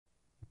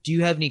Do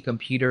you have any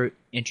computer,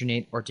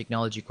 internet, or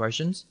technology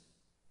questions?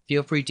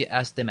 Feel free to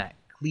ask them at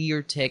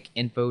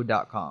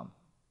ClearTechInfo.com.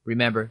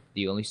 Remember,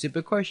 the only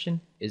stupid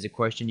question is a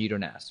question you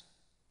don't ask.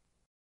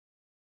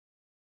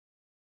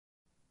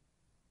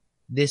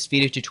 This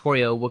video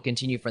tutorial will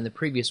continue from the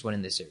previous one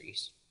in this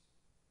series.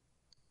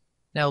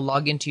 Now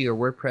log into your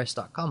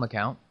WordPress.com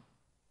account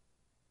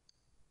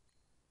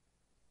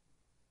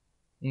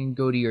and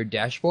go to your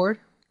dashboard.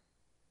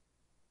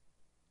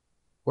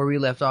 Where we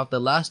left off the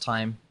last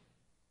time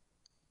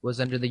was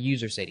under the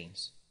user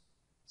settings,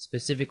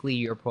 specifically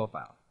your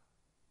profile.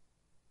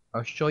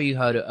 I'll show you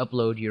how to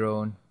upload your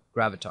own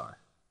Gravatar,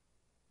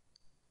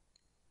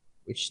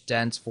 which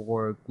stands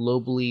for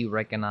Globally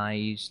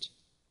Recognized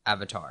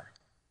Avatar.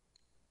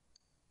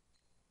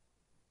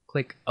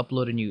 Click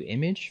Upload a new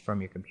image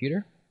from your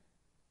computer,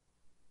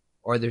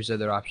 or there's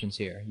other options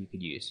here you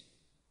could use.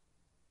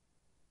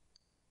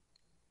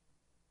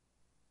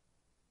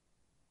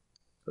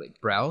 Click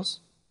Browse.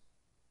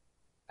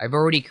 I've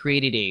already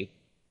created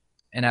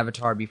an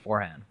avatar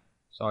beforehand,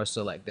 so I'll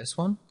select this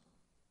one.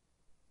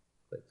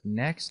 Click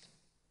Next.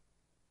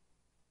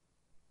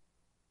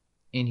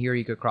 And here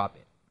you could crop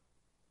it.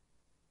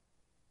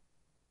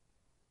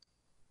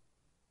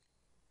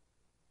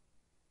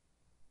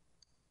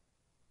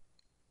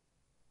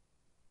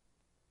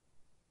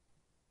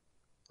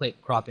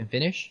 Click Crop and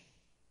Finish.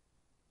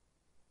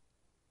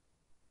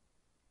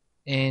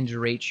 And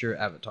rate your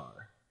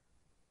avatar.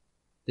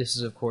 This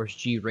is of course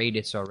G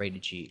rated, so I'll rate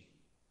it G.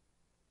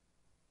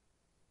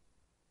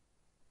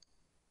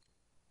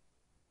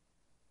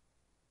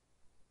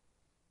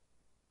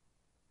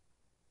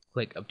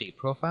 Click Update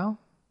Profile.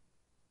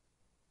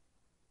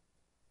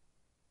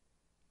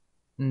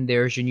 And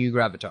there's your new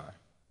Gravatar.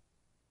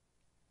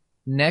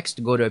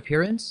 Next, go to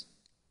Appearance,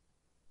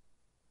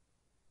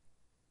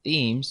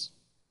 Themes.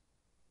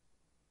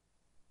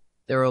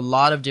 There are a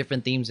lot of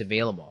different themes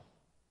available.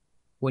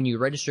 When you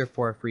register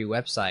for a free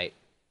website,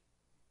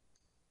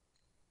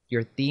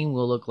 your theme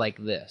will look like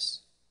this.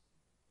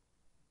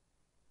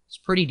 It's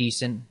pretty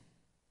decent,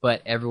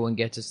 but everyone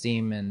gets a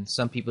theme and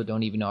some people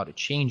don't even know how to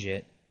change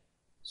it.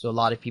 So a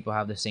lot of people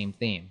have the same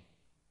theme.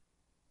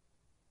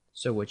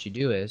 So what you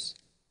do is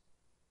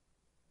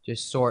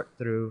just sort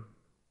through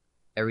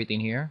everything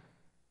here,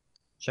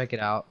 check it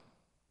out,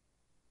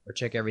 or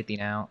check everything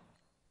out,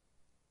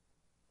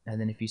 and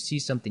then if you see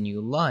something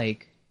you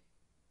like,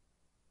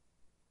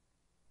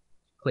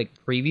 click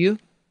Preview,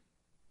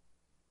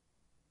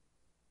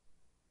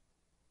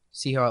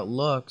 see how it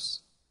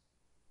looks.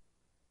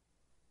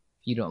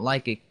 If you don't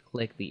like it,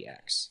 click the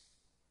X.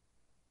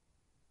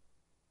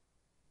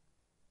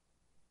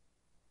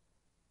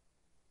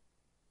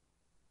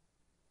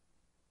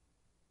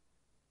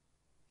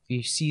 If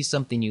you see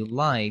something you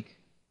like,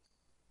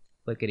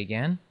 click it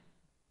again.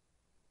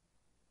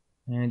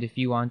 And if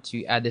you want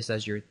to add this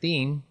as your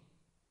theme,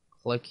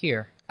 click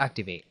here,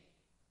 Activate.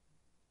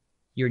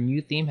 Your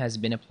new theme has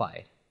been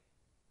applied.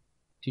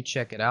 To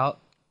check it out,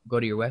 go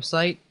to your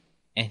website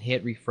and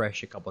hit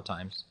refresh a couple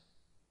times.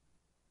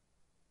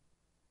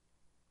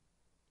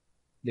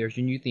 There's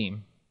your new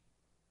theme.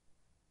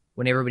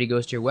 When everybody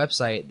goes to your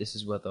website, this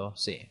is what they'll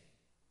see.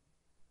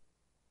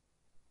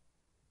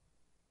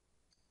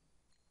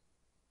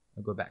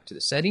 I'll go back to the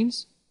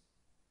settings,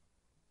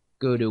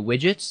 go to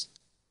widgets.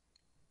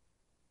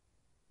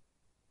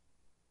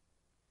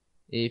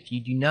 If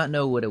you do not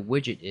know what a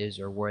widget is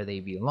or where they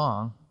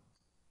belong,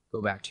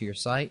 go back to your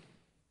site,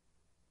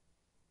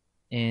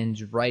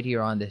 and right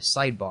here on this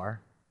sidebar,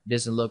 it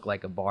doesn't look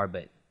like a bar,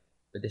 but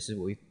this is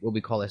what we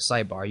call a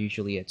sidebar.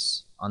 Usually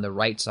it's on the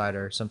right side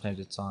or sometimes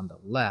it's on the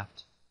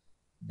left.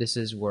 This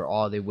is where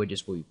all the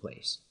widgets will be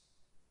placed.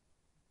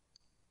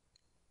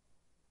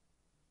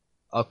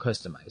 I'll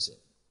customize it.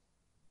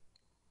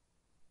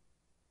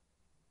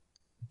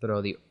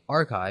 Throw the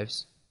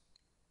archives.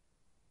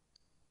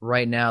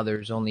 Right now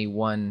there's only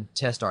one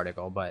test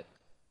article, but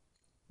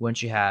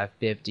once you have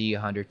 50,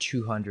 100,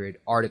 200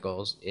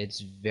 articles, it's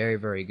very,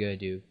 very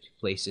good to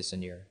place this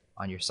on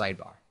your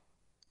sidebar.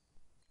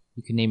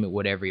 You can name it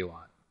whatever you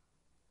want.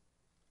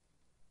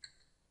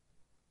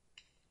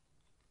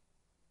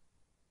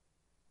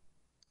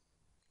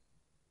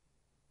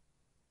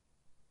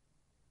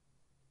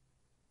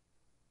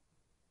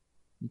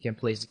 You can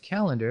place a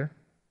calendar.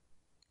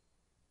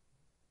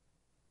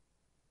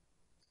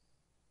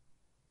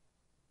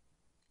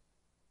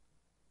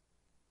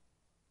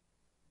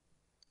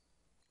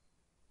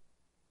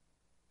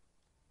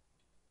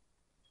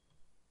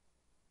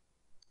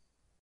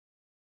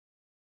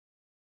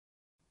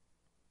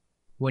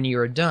 When you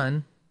are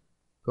done,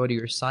 go to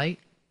your site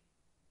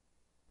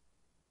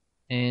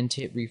and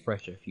hit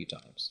refresh a few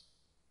times.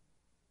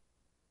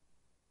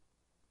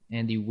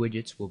 And the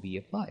widgets will be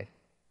applied.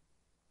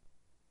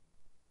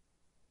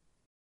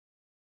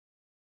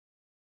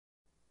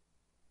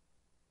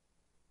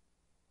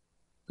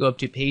 Go up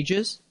to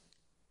Pages.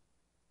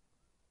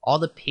 All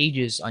the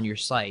pages on your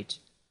site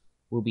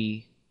will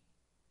be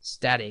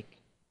static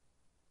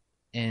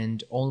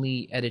and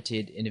only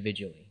edited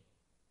individually.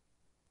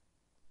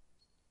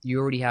 You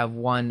already have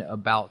one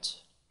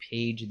About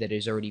page that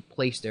is already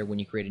placed there when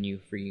you create a new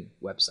free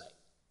website.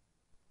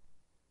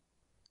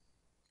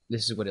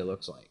 This is what it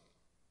looks like.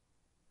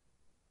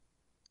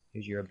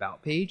 Here's your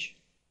about page,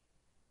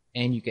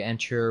 and you can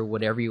enter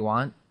whatever you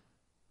want.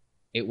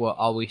 It will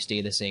always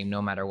stay the same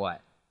no matter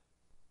what.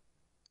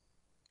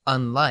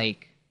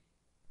 Unlike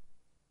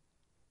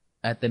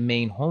at the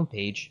main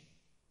homepage,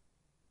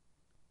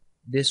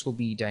 this will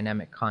be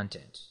dynamic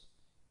content.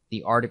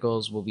 The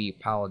articles will be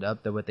piled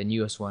up with the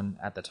newest one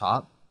at the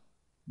top.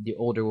 The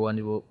older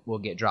one will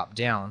get dropped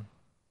down,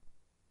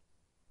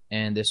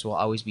 and this will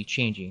always be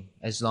changing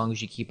as long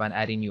as you keep on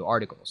adding new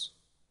articles.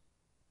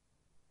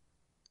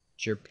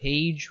 Your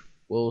page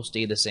will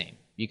stay the same.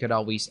 You could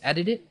always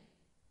edit it,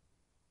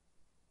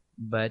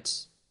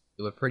 but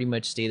it would pretty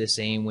much stay the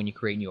same when you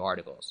create new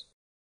articles.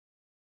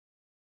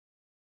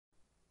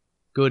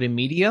 Go to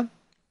media.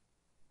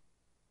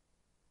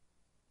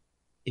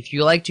 If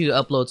you like to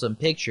upload some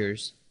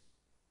pictures,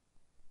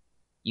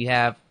 you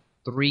have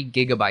 3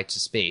 gigabytes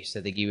of space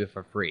that they give you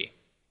for free.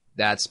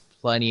 That's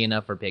plenty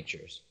enough for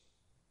pictures.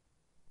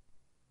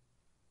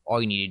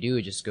 All you need to do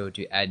is just go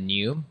to add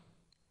new,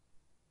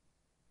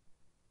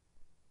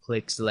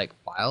 click select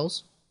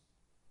files.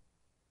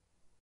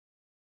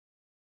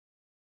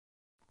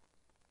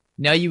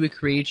 Now you would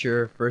create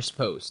your first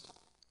post.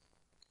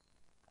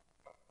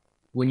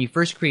 When you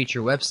first create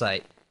your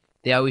website,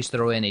 they always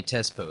throw in a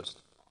test post.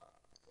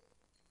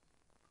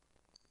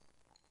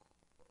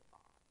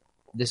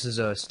 This is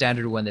a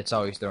standard one that's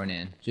always thrown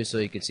in, just so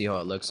you can see how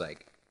it looks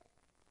like.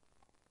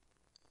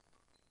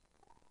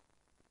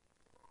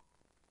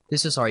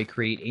 This is how you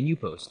create a new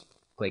post.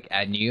 Click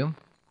add new,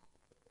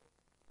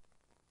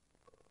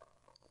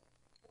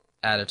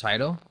 add a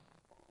title,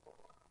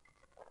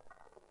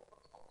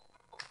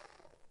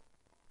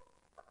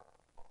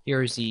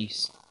 here's the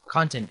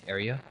content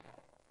area.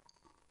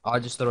 I'll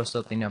just throw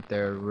something up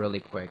there really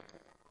quick.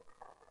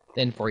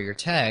 Then for your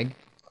tag,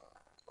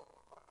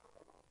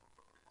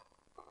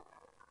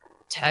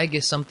 tag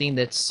is something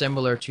that's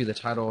similar to the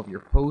title of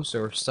your post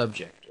or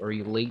subject, or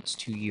relates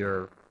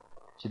to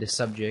the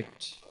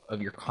subject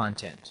of your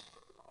content.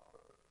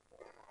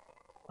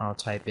 I'll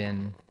type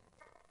in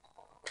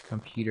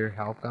computer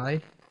help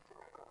guide.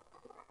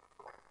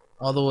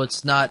 Although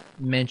it's not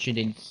mentioned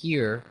in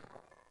here,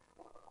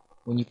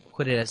 when you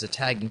put it as a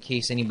tag, in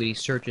case anybody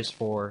searches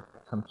for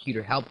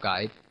computer help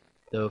guide,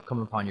 they'll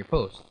come upon your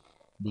post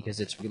because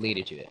it's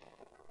related to it,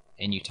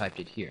 and you typed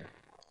it here.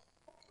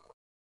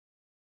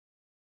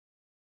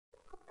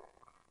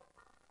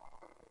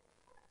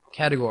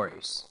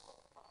 Categories.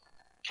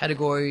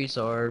 Categories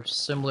are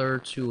similar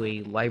to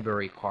a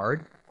library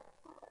card.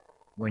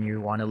 When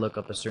you want to look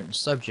up a certain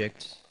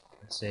subject,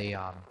 let's say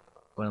want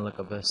to look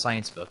up a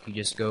science book, you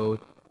just go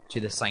to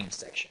the science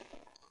section.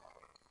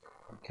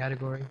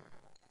 Category,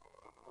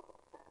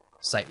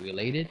 site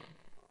related,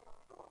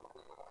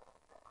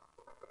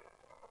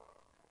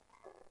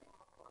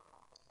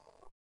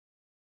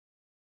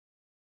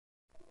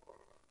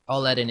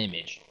 I'll add an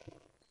image.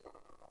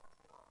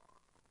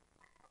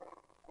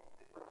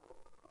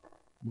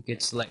 You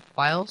could select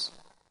files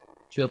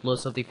to upload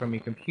something from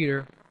your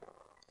computer,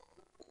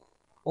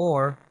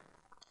 or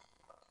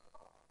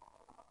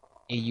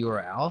a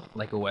URL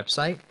like a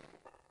website,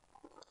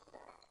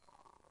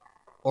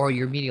 or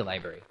your media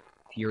library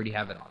if you already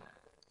have it on there.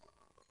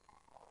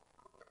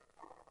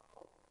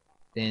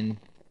 Then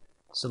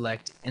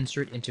select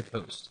insert into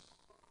post.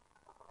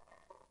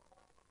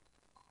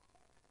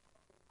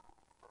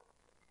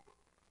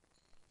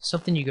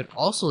 Something you could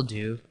also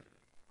do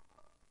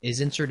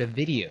is insert a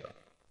video.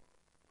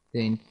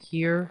 Then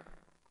here,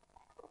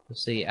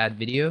 let's say add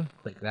video,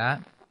 click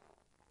that.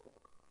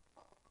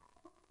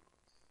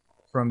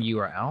 From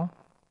URL.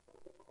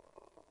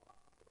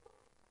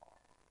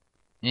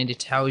 And it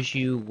tells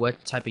you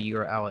what type of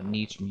URL it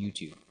needs from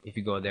YouTube if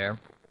you go there.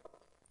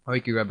 Or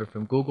you can grab it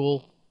from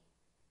Google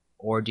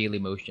or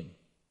Dailymotion.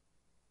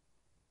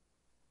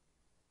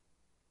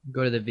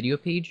 Go to the video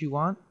page you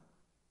want.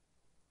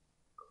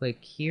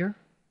 Click here.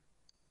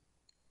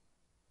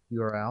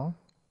 URL.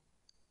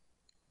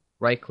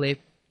 Right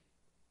click.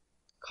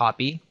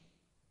 Copy.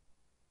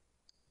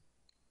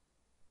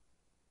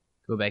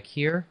 Go back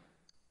here.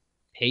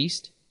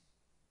 Paste.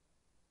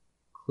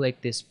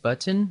 Click this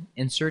button,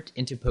 insert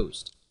into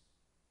post.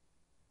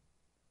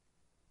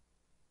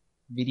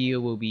 Video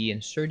will be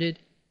inserted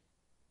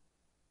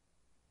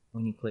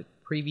when you click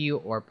preview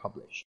or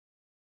publish.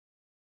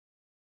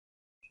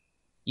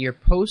 Your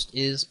post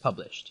is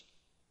published.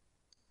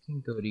 You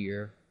can go to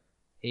your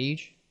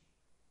page,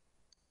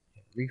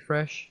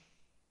 refresh.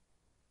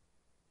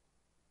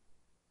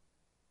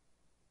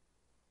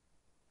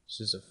 This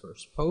is the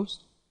first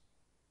post.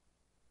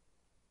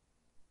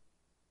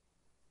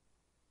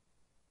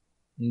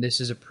 And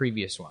this is a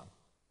previous one.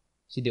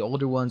 See, the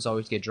older ones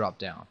always get dropped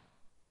down.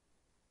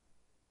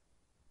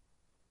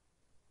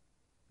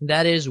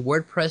 That is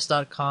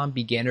WordPress.com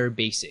Beginner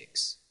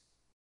Basics.